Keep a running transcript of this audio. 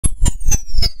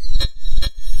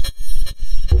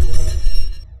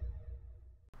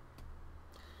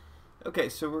Okay,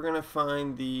 so we're going to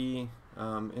find the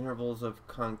intervals of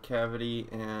concavity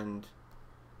and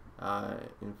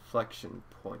inflection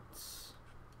points.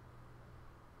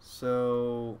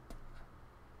 So,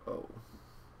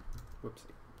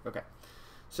 whoopsie. Okay,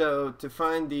 so to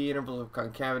find the intervals of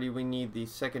concavity, we need the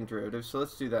second derivative. So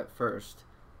let's do that first.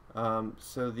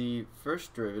 So the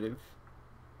first derivative,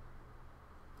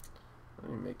 let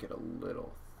me make it a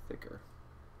little thicker.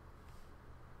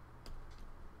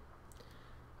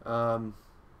 The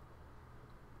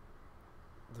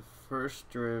first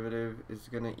derivative is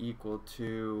going to equal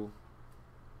to,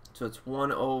 so it's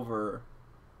 1 over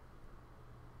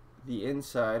the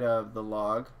inside of the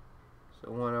log,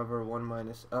 so 1 over 1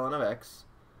 minus ln of x,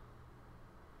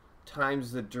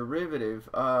 times the derivative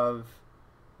of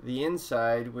the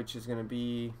inside, which is going to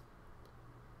be,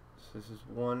 so this is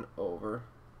 1 over,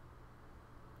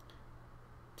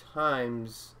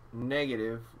 times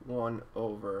negative 1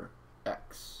 over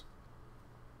x.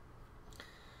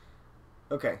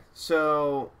 Okay,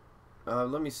 so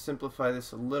let me simplify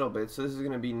this a little bit. So this is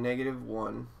going to be negative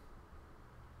 1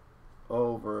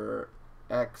 over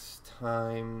x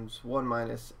times 1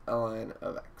 minus ln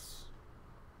of x.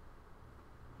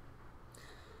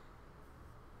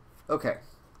 Okay,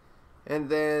 and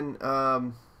then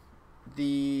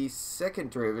the second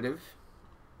derivative,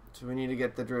 so we need to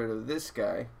get the derivative of this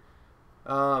guy.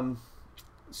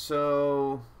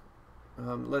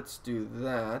 Let's do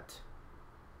that.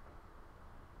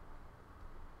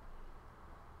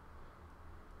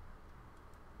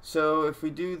 So if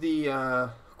we do the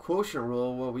quotient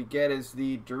rule, what we get is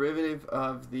the derivative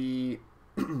of the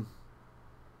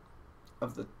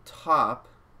of the top,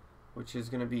 which is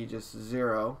going to be just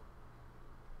 0,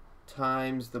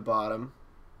 times the bottom,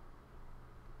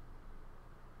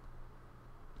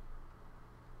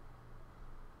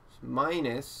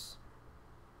 minus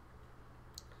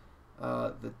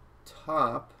the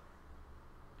top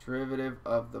derivative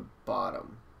of the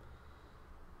bottom.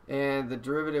 And the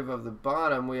derivative of the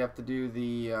bottom, we have to do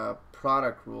the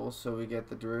product rule, so we get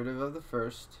the derivative of the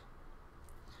first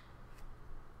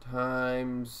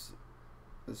times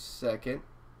the second.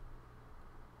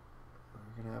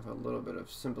 We're going to have a little bit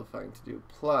of simplifying to do,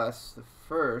 plus the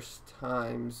first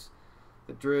times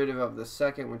the derivative of the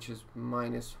second, which is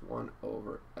minus 1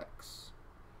 over x.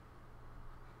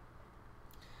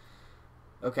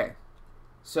 Okay,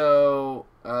 so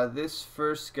this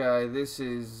first guy, this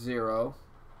is 0.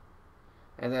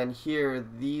 And then here,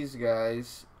 these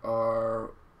guys are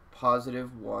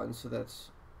positive 1, so that's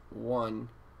 1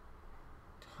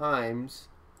 times.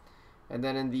 And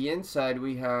then in the inside,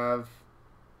 we have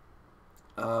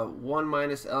 1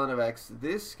 minus ln of x.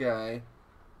 This guy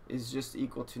is just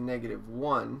equal to negative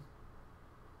 1.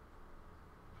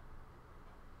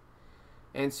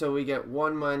 And so we get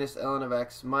 1 minus ln of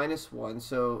x minus 1.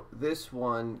 So this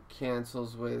one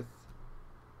cancels with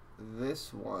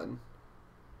this one.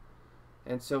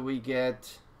 And so we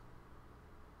get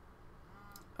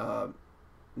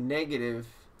negative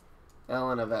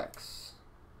ln of x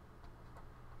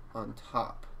on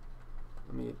top.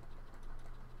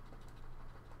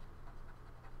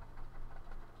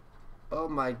 Oh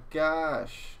my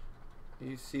gosh.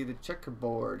 You see the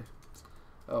checkerboard.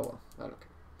 Oh well, I don't care.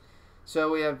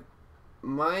 So we have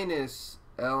minus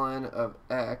ln of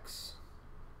x.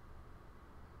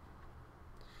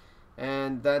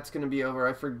 And that's going to be over,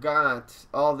 I forgot,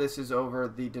 all this is over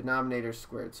the denominator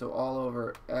squared. So all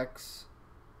over x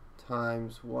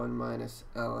times 1 minus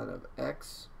ln of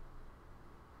x.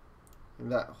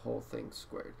 And that whole thing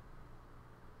squared.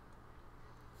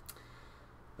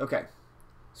 Okay,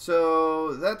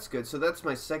 so that's good. So that's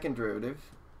my second derivative.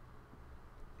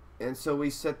 And so we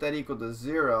set that equal to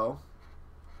 0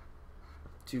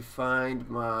 to find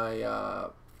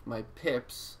my, my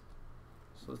pips.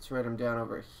 So let's write them down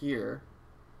over here.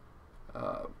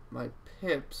 My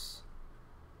pips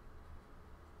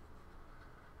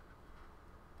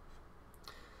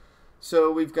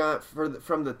so we've got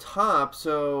from the top,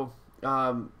 so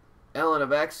ln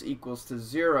of x equals to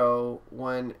 0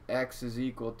 when x is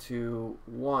equal to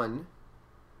 1,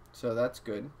 so that's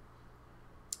good.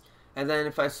 And then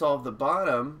if I solve the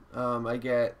bottom, I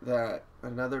get that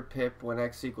another pip when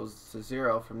x equals to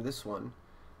 0 from this one.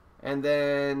 And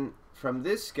then from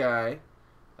this guy,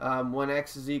 when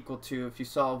x is equal to, if you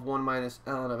solve 1 minus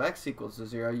ln of x equals to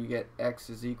 0, you get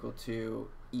x is equal to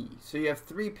e. So you have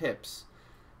 3 pips,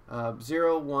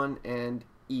 0, 1, and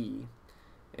e.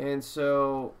 And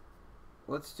so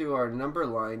let's do our number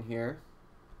line here.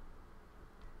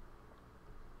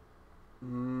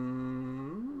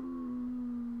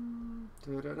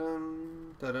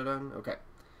 Okay,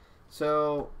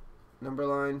 so number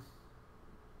line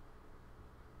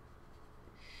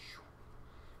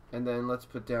And then let's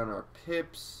put down our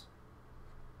pips.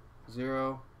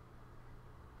 0,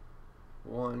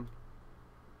 1,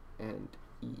 and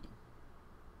E.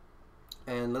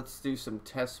 And let's do some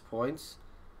test points.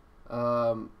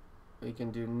 We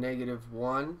can do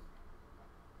 -1,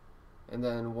 and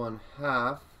then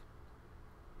 1/2,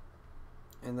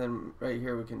 and then right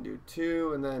here we can do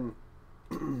 2, and then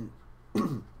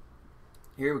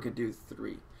here we could do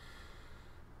 3.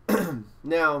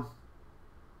 Now,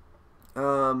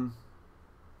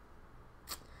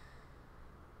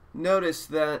 notice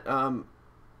that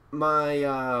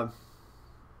my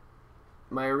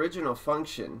original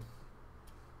function,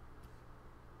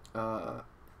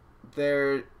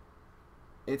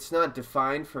 it's not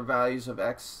defined for values of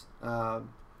x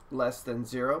less than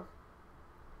 0,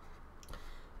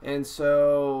 and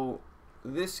so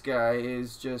this guy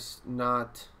is just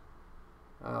not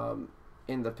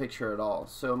in the picture at all.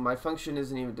 So my function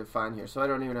isn't even defined here, so I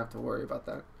don't even have to worry about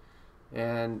that.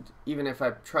 And even if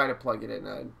I try to plug it in,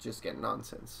 I just get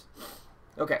nonsense.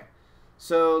 Okay,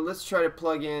 so let's try to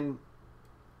plug in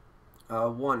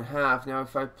 1/2. Now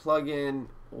if I plug in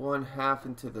 1/2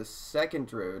 into the second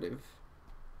derivative,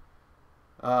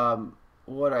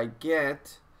 what I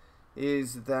get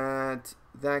is that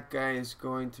that guy is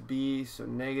going to be, so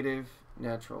negative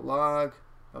natural log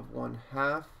of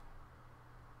 1/2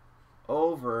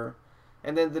 over,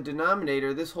 and then the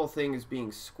denominator, this whole thing is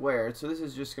being squared, so this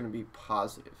is just going to be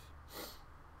positive.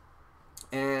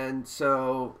 And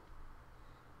so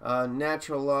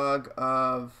natural log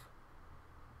of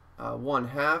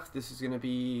 1/2, this is going to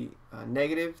be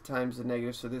negative times the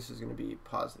negative, so this is going to be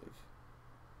positive.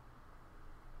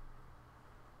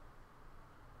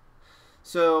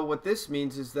 So what this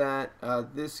means is that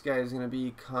this guy is going to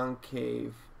be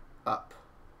concave up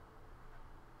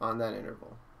on that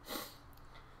interval.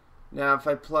 Now if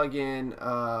I plug in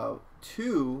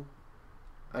 2,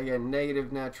 I get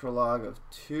negative natural log of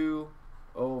 2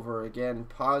 over, again,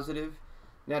 positive.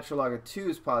 Natural log of 2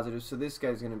 is positive, so this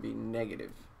guy's going to be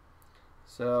negative.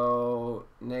 So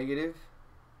negative,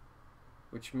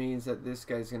 which means that this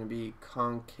guy's going to be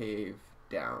concave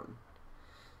down.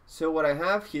 So what I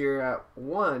have here at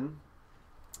 1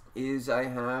 is I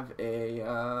have a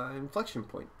inflection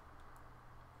point.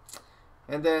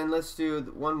 And then let's do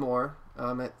one more.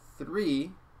 At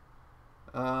 3,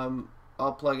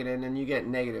 I'll plug it in and you get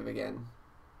negative again,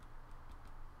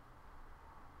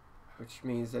 which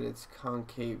means that it's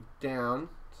concave down,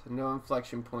 so no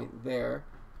inflection point there.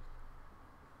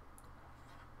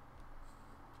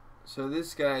 So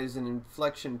this guy is an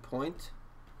inflection point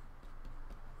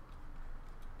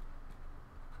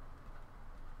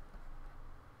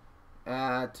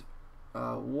at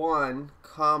 1,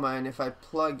 comma, and if I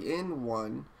plug in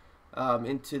 1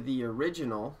 into the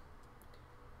original,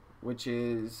 which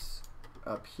is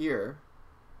up here,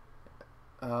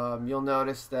 you'll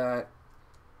notice that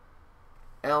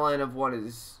ln of 1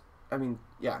 is, ln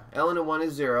of 1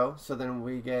 is 0, so then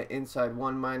we get inside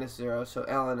 1 minus 0, so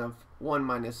ln of 1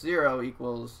 minus 0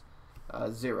 equals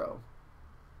 0.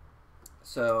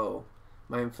 So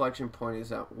my inflection point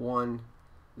is at 1,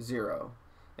 0.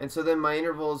 And so then my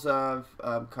intervals of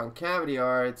concavity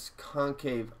are, it's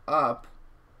concave up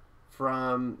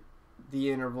from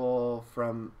the interval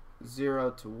from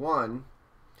 0 to 1,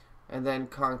 and then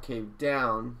concave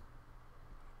down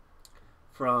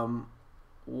from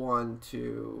 1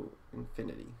 to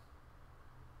infinity.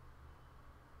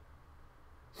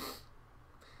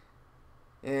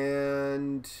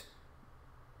 And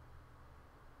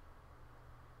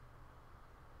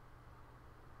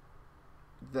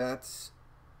that's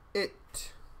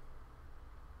it.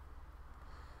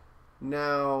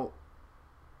 Now,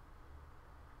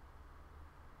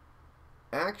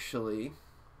 actually,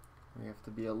 we have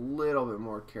to be a little bit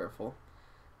more careful.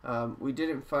 We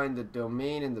didn't find the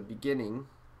domain in the beginning.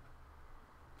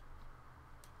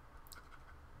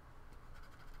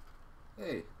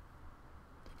 Hey.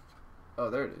 Oh,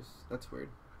 there it is. That's weird.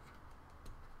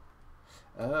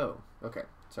 Oh, okay.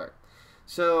 Sorry.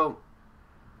 So,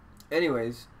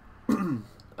 anyways,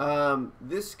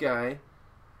 this guy,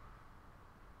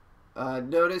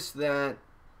 notice that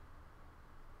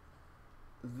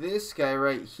this guy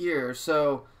right here,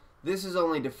 so this is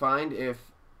only defined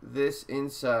if this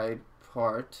inside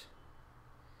part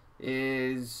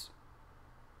is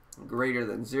greater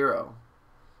than 0.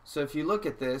 So if you look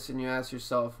at this and you ask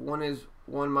yourself, 1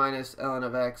 minus ln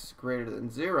of x greater than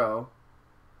 0,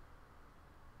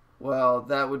 well,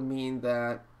 that would mean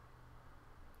that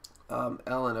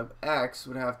ln of x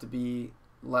would have to be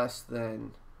less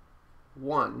than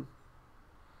 1.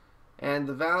 And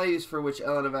the values for which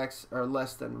ln of x are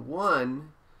less than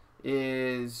 1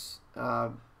 is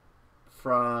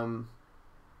from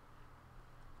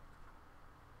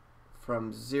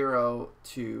 0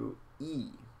 to e,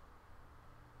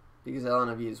 because ln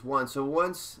of e is 1. So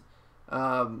once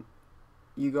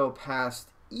you go past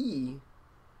e,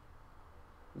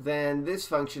 then this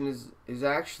function is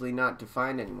actually not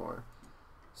defined anymore.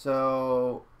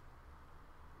 So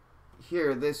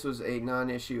here, this was a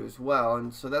non-issue as well,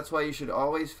 and so that's why you should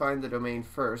always find the domain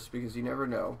first, because you never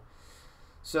know.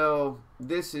 So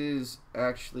this is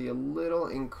actually a little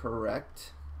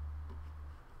incorrect.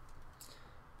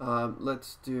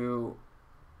 Let's do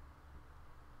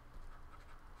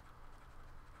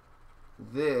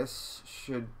this.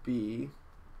 Should be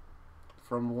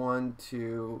from 1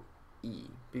 to e,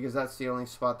 because that's the only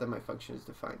spot that my function is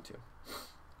defined to.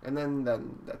 And then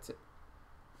that's it.